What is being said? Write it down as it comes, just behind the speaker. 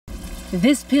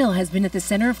This pill has been at the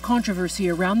center of controversy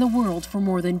around the world for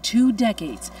more than 2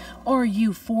 decades.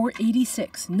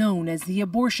 RU486, known as the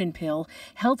abortion pill,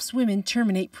 helps women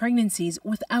terminate pregnancies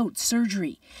without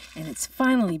surgery, and it's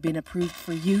finally been approved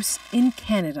for use in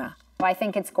Canada. I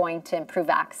think it's going to improve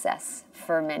access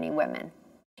for many women.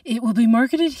 It will be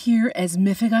marketed here as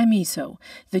mifegymiso.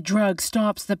 The drug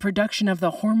stops the production of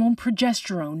the hormone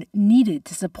progesterone needed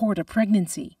to support a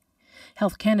pregnancy.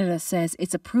 Health Canada says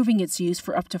it's approving its use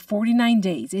for up to 49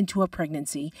 days into a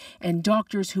pregnancy, and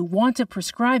doctors who want to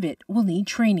prescribe it will need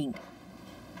training.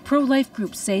 Pro-life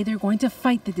groups say they're going to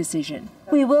fight the decision.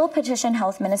 We will petition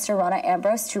Health Minister Rona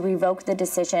Ambrose to revoke the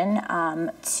decision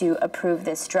to approve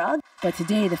this drug. But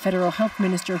today, the federal health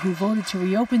minister who voted to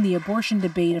reopen the abortion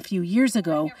debate a few years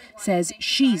ago says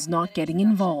she's not getting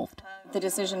involved. The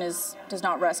decision does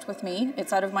not rest with me.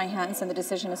 It's out of my hands and the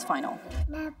decision is final.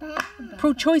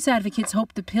 Pro-choice advocates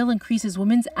hope the pill increases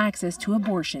women's access to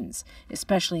abortions,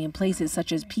 especially in places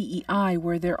such as PEI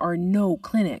where there are no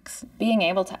clinics. Being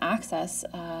able to access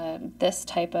this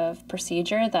type of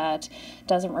procedure that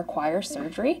doesn't require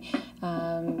surgery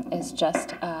is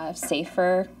just a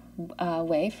safer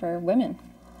way for women.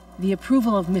 The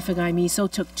approval of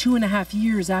mifegymiso took 2.5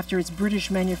 years after its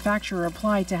British manufacturer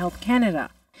applied to Health Canada.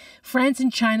 France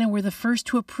and China were the first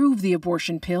to approve the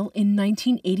abortion pill in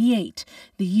 1988.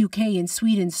 The UK and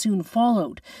Sweden soon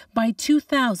followed. By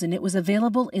 2000, it was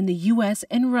available in the US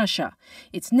and Russia.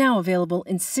 It's now available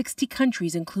in 60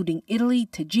 countries, including Italy,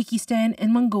 Tajikistan,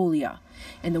 and Mongolia.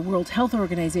 And the World Health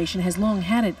Organization has long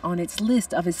had it on its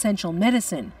list of essential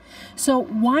medicine. So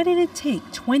why did it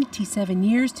take 27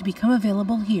 years to become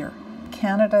available here?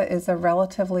 Canada is a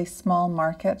relatively small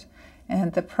market,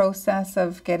 and the process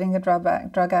of getting a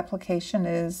drug application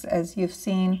is, as you've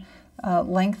seen,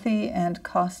 lengthy and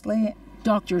costly.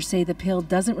 Doctors say the pill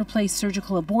doesn't replace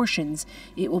surgical abortions.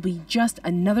 It will be just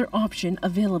another option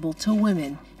available to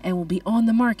women and will be on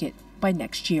the market by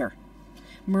next year.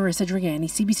 Marissa Dragani,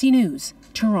 CBC News,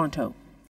 Toronto.